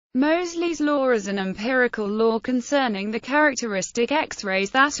Moseley's law is an empirical law concerning the characteristic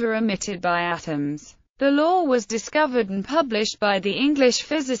X-rays that are emitted by atoms. The law was discovered and published by the English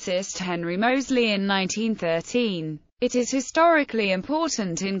physicist Henry Moseley in 1913. It is historically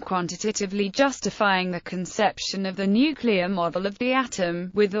important in quantitatively justifying the conception of the nuclear model of the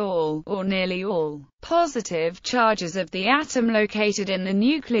atom, with all, or nearly all, positive charges of the atom located in the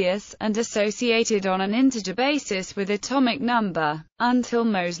nucleus, and associated on an integer basis with atomic number. Until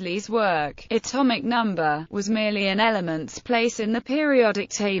Moseley's work, atomic number was merely an element's place in the periodic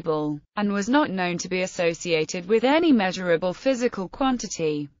table, and was not known to be associated with any measurable physical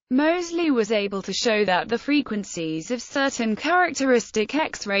quantity. Moseley was able to show that the frequencies of certain characteristic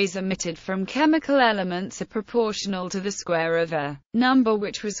X-rays emitted from chemical elements are proportional to the square of a number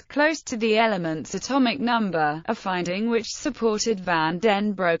which was close to the element's atomic number, a finding which supported Van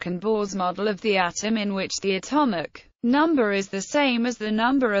den Broek and Bohr's model of the atom, in which the atomic number is the same as the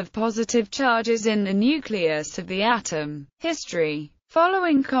number of positive charges in the nucleus of the atom. History.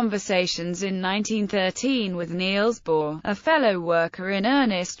 Following conversations in 1913 with Niels Bohr, a fellow worker in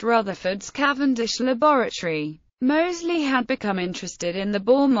Ernest Rutherford's Cavendish laboratory, Moseley had become interested in the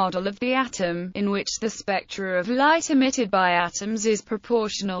Bohr model of the atom, in which the spectra of light emitted by atoms is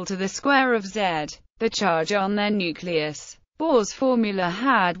proportional to the square of Z, the charge on their nucleus. Bohr's formula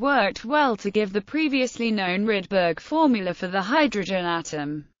had worked well to give the previously known Rydberg formula for the hydrogen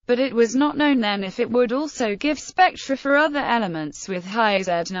atom, but it was not known then if it would also give spectra for other elements with high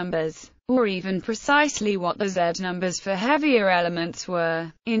Z numbers, or even precisely what the Z numbers for heavier elements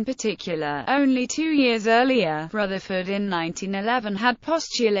were. In particular, only 2 years earlier, Rutherford in 1911 had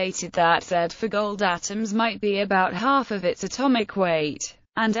postulated that Z for gold atoms might be about half of its atomic weight,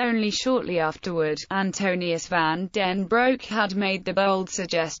 and only shortly afterward, Antonius van den Broek had made the bold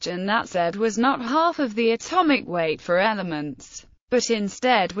suggestion that Z was not half of the atomic weight for elements, but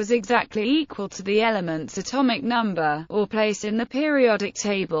instead was exactly equal to the element's atomic number, or place in the periodic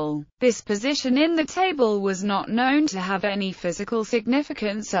table. This position in the table was not known to have any physical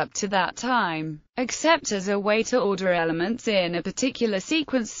significance up to that time, except as a way to order elements in a particular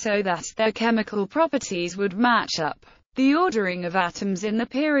sequence so that their chemical properties would match up. The ordering of atoms in the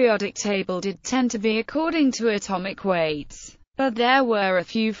periodic table did tend to be according to atomic weights, but there were a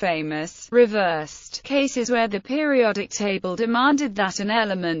few famous, reversed, cases where the periodic table demanded that an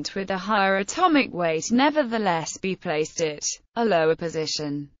element with a higher atomic weight nevertheless be placed at a lower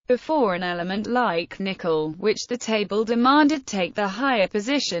position before an element like nickel, which the table demanded take the higher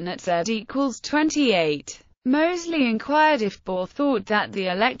position at Z equals 28. Moseley inquired if Bohr thought that the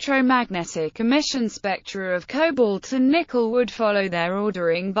electromagnetic emission spectra of cobalt and nickel would follow their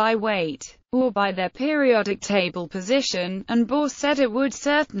ordering by weight, or by their periodic table position, and Bohr said it would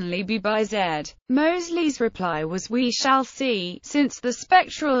certainly be by Z. Moseley's reply was, "We shall see," since the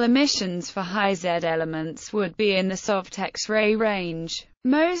spectral emissions for high Z elements would be in the soft X-ray range.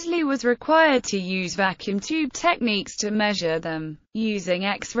 Moseley was required to use vacuum tube techniques to measure them, using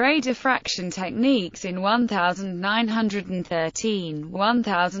X-ray diffraction techniques in 1913,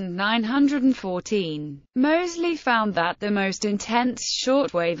 1914. Moseley found that the most intense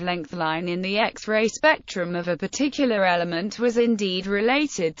short-wavelength line in the X-ray spectrum of a particular element was indeed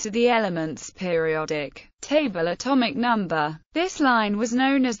related to the element's periodic table atomic number. This line was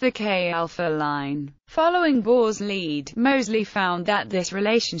known as the K-alpha line. Following Bohr's lead, Moseley found that this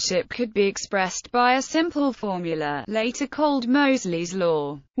relationship could be expressed by a simple formula, later called Moseley's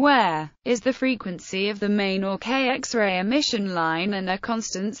law, where is the frequency of the main or K X-ray emission line and are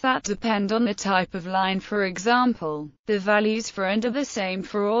constants that depend on the type of line. For example, the values for and are the same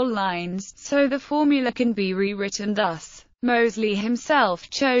for all lines, so the formula can be rewritten thus. Moseley himself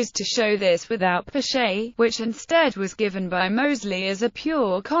chose to show this without Paget, which instead was given by Moseley as a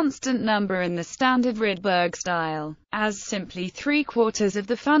pure constant number in the standard Rydberg style, as simply 3/4 of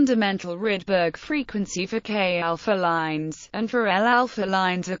the fundamental Rydberg frequency for K-alpha lines, and for L-alpha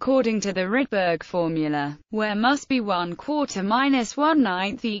lines according to the Rydberg formula, where must be 1/4 minus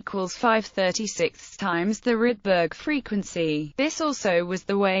 1/9 equals 5/36 times the Rydberg frequency. This also was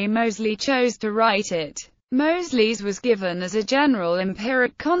the way Moseley chose to write it. Moseley's was given as a general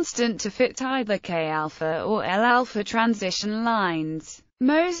empiric constant to fit either K-alpha or L-alpha transition lines.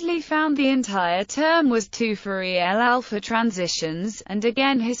 Moseley found the entire term was 2 for L-alpha transitions, and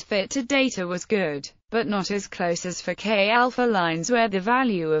again his fit to data was good. but not as close as for K-alpha lines where the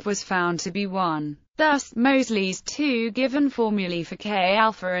value of was found to be 1. Thus, Moseley's two given formulae for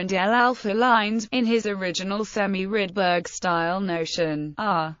K-alpha and L-alpha lines, in his original semi-Rydberg-style notion,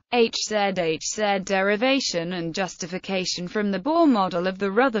 are HZ derivation and justification from the Bohr model of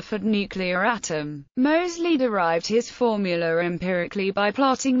the Rutherford nuclear atom. Moseley derived his formula empirically by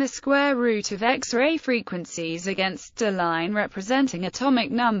plotting the square root of X-ray frequencies against a line representing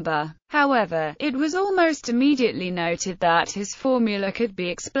atomic number. However, it was almost immediately noted that his formula could be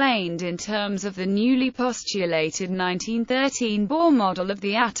explained in terms of the newly postulated 1913 Bohr model of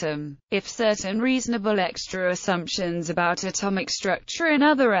the atom, if certain reasonable extra assumptions about atomic structure in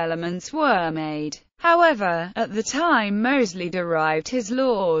other elements were made. However, at the time Moseley derived his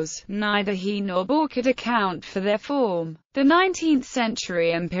laws, neither he nor Bohr could account for their form. The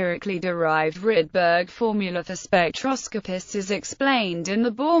 19th-century empirically derived Rydberg formula for spectroscopists is explained in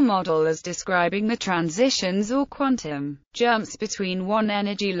the Bohr model as describing the transitions or quantum jumps between one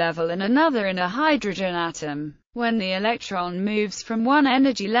energy level and another in a hydrogen atom. When the electron moves from one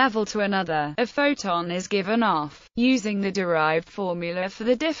energy level to another, a photon is given off. Using the derived formula for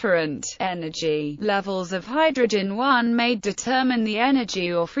the different energy levels of hydrogen, one may determine the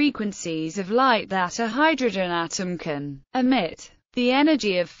energy or frequencies of light that a hydrogen atom can emit. The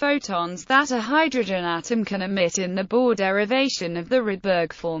energy of photons that a hydrogen atom can emit in the Bohr derivation of the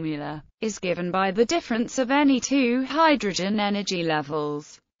Rydberg formula is given by the difference of any two hydrogen energy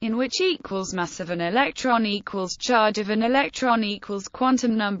levels, in which equals mass of an electron equals charge of an electron equals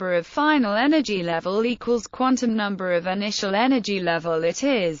quantum number of final energy level equals quantum number of initial energy level. It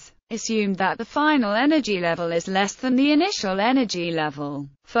is assumed that the final energy level is less than the initial energy level.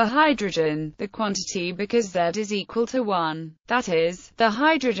 For hydrogen, the quantity because Z is equal to 1, that is, the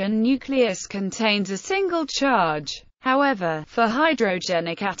hydrogen nucleus contains a single charge. However, for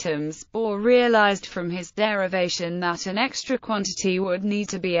hydrogenic atoms, Bohr realized from his derivation that an extra quantity would need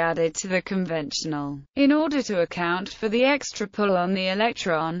to be added to the conventional, in order to account for the extra pull on the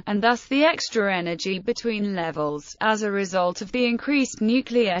electron, and thus the extra energy between levels, as a result of the increased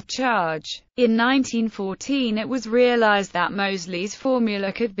nuclear charge. In 1914 it was realized that Moseley's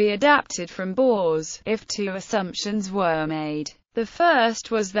formula could be adapted from Bohr's, if two assumptions were made. The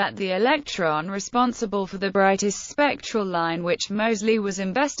first was that the electron responsible for the brightest spectral line which Moseley was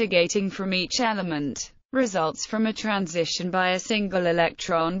investigating from each element results from a transition by a single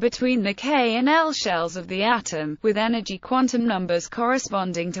electron between the K and L shells of the atom, with energy quantum numbers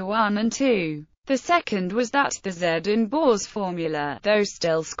corresponding to 1 and 2. The second was that the Z in Bohr's formula, though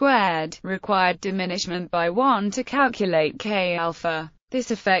still squared, required diminishment by 1 to calculate K-alpha. This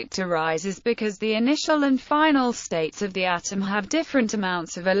effect arises because the initial and final states of the atom have different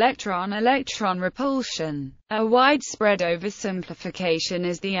amounts of electron-electron repulsion. A widespread oversimplification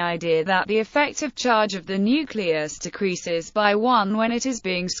is the idea that the effective charge of the nucleus decreases by 1 when it is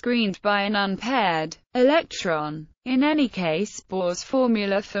being screened by an unpaired electron. In any case, Bohr's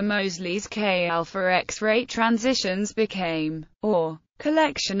formula for Moseley's K-alpha X-ray transitions became, or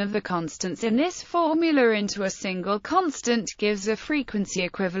collection of the constants in this formula into a single constant gives a frequency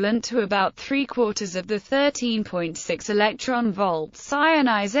equivalent to about 3/4 of the 13.6 electron volts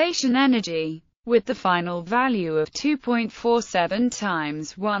ionization energy, with the final value of 2.47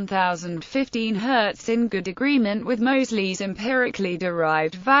 times 1015 Hz in good agreement with Moseley's empirically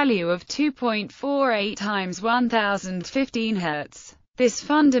derived value of 2.48 times 1015 Hz. This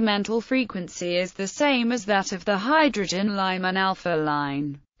fundamental frequency is the same as that of the hydrogen Lyman alpha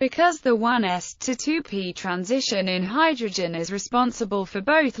line. Because the 1s to 2p transition in hydrogen is responsible for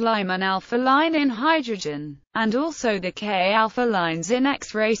both Lyman alpha line in hydrogen, and also the K-alpha lines in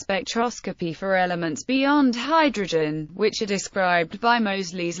X-ray spectroscopy for elements beyond hydrogen, which are described by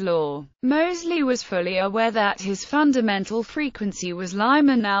Moseley's law. Moseley was fully aware that his fundamental frequency was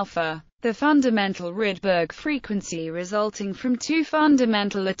Lyman alpha, the fundamental Rydberg frequency resulting from two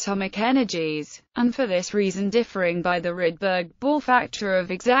fundamental atomic energies, and for this reason differing by the Rydberg-Bohr factor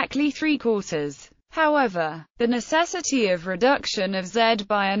of exactly 3/4. However, the necessity of reduction of Z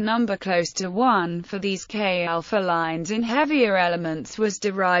by a number close to 1 for these K-alpha lines in heavier elements was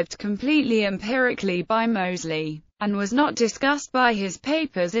derived completely empirically by Moseley, and was not discussed by his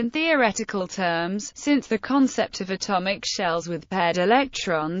papers in theoretical terms, since the concept of atomic shells with paired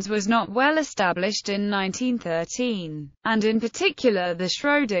electrons was not well established in 1913, and in particular the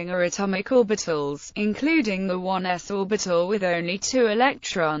Schrödinger atomic orbitals, including the 1s orbital with only 2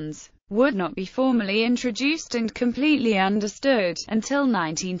 electrons, would not be formally introduced and completely understood until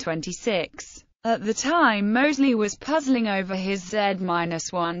 1926. At the time, Moseley was puzzling over his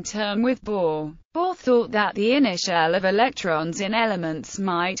Z-1 term with Bohr. Bohr thought that the inner shell of electrons in elements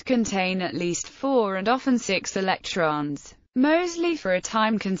might contain at least 4 and often 6 electrons. Moseley for a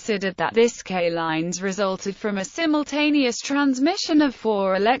time considered that this K-lines resulted from a simultaneous transmission of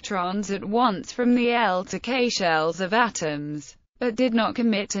 4 electrons at once from the L to K shells of atoms, but did not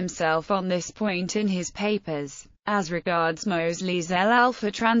commit himself on this point in his papers. As regards Moseley's L-alpha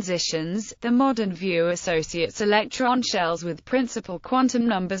transitions, the modern view associates electron shells with principal quantum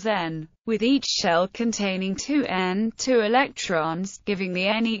numbers n, with each shell containing 2 electrons, giving the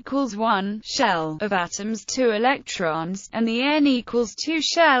n equals 1 shell of atoms 2 electrons, and the n equals 2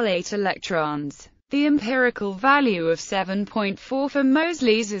 shell 8 electrons. The empirical value of 7.4 for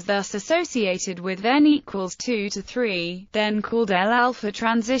Moseley's is thus associated with n equals 2 to 3, then called L-alpha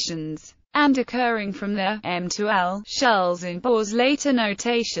transitions, and occurring from the M to L shells in Bohr's later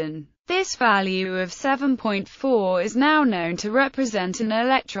notation. This value of 7.4 is now known to represent an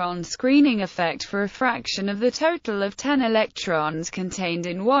electron screening effect for a fraction of the total of 10 electrons contained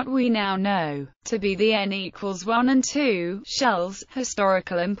in what we now know to be the n equals 1 and 2 shells.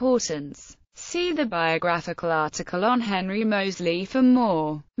 Historical importance. See the biographical article on Henry Moseley for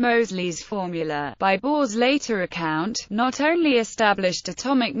more. Moseley's formula, by Bohr's later account, not only established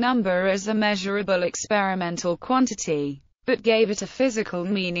atomic number as a measurable experimental quantity, but gave it a physical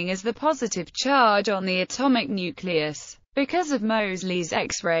meaning as the positive charge on the atomic nucleus. Because of Moseley's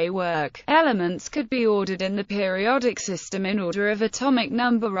X-ray work, elements could be ordered in the periodic system in order of atomic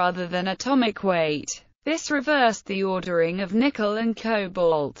number rather than atomic weight. This reversed the ordering of nickel and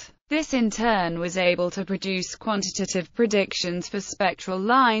cobalt. This in turn was able to produce quantitative predictions for spectral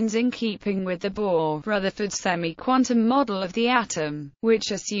lines in keeping with the Bohr-Rutherford semi-quantum model of the atom,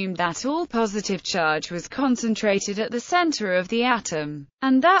 which assumed that all positive charge was concentrated at the center of the atom,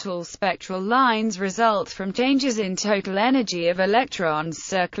 and that all spectral lines result from changes in total energy of electrons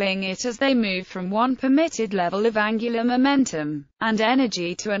circling it as they move from one permitted level of angular momentum and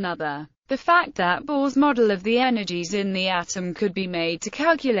energy to another. The fact that Bohr's model of the energies in the atom could be made to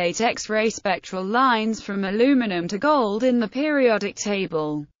calculate X-ray spectral lines from aluminum to gold in the periodic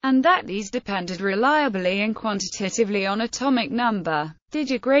table, and that these depended reliably and quantitatively on atomic number,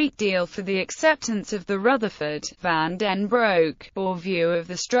 did a great deal for the acceptance of the Rutherford, Van den Broek, Bohr view of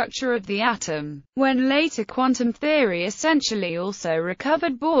the structure of the atom, when later quantum theory essentially also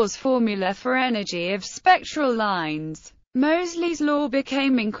recovered Bohr's formula for energy of spectral lines. Moseley's law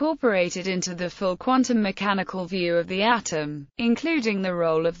became incorporated into the full quantum mechanical view of the atom, including the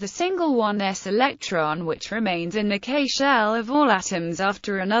role of the single 1s electron which remains in the K shell of all atoms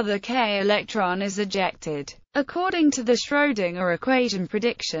after another K electron is ejected. According to the Schrödinger equation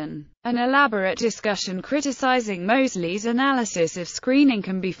prediction, an elaborate discussion criticizing Moseley's analysis of screening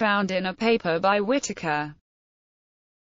can be found in a paper by Whittaker.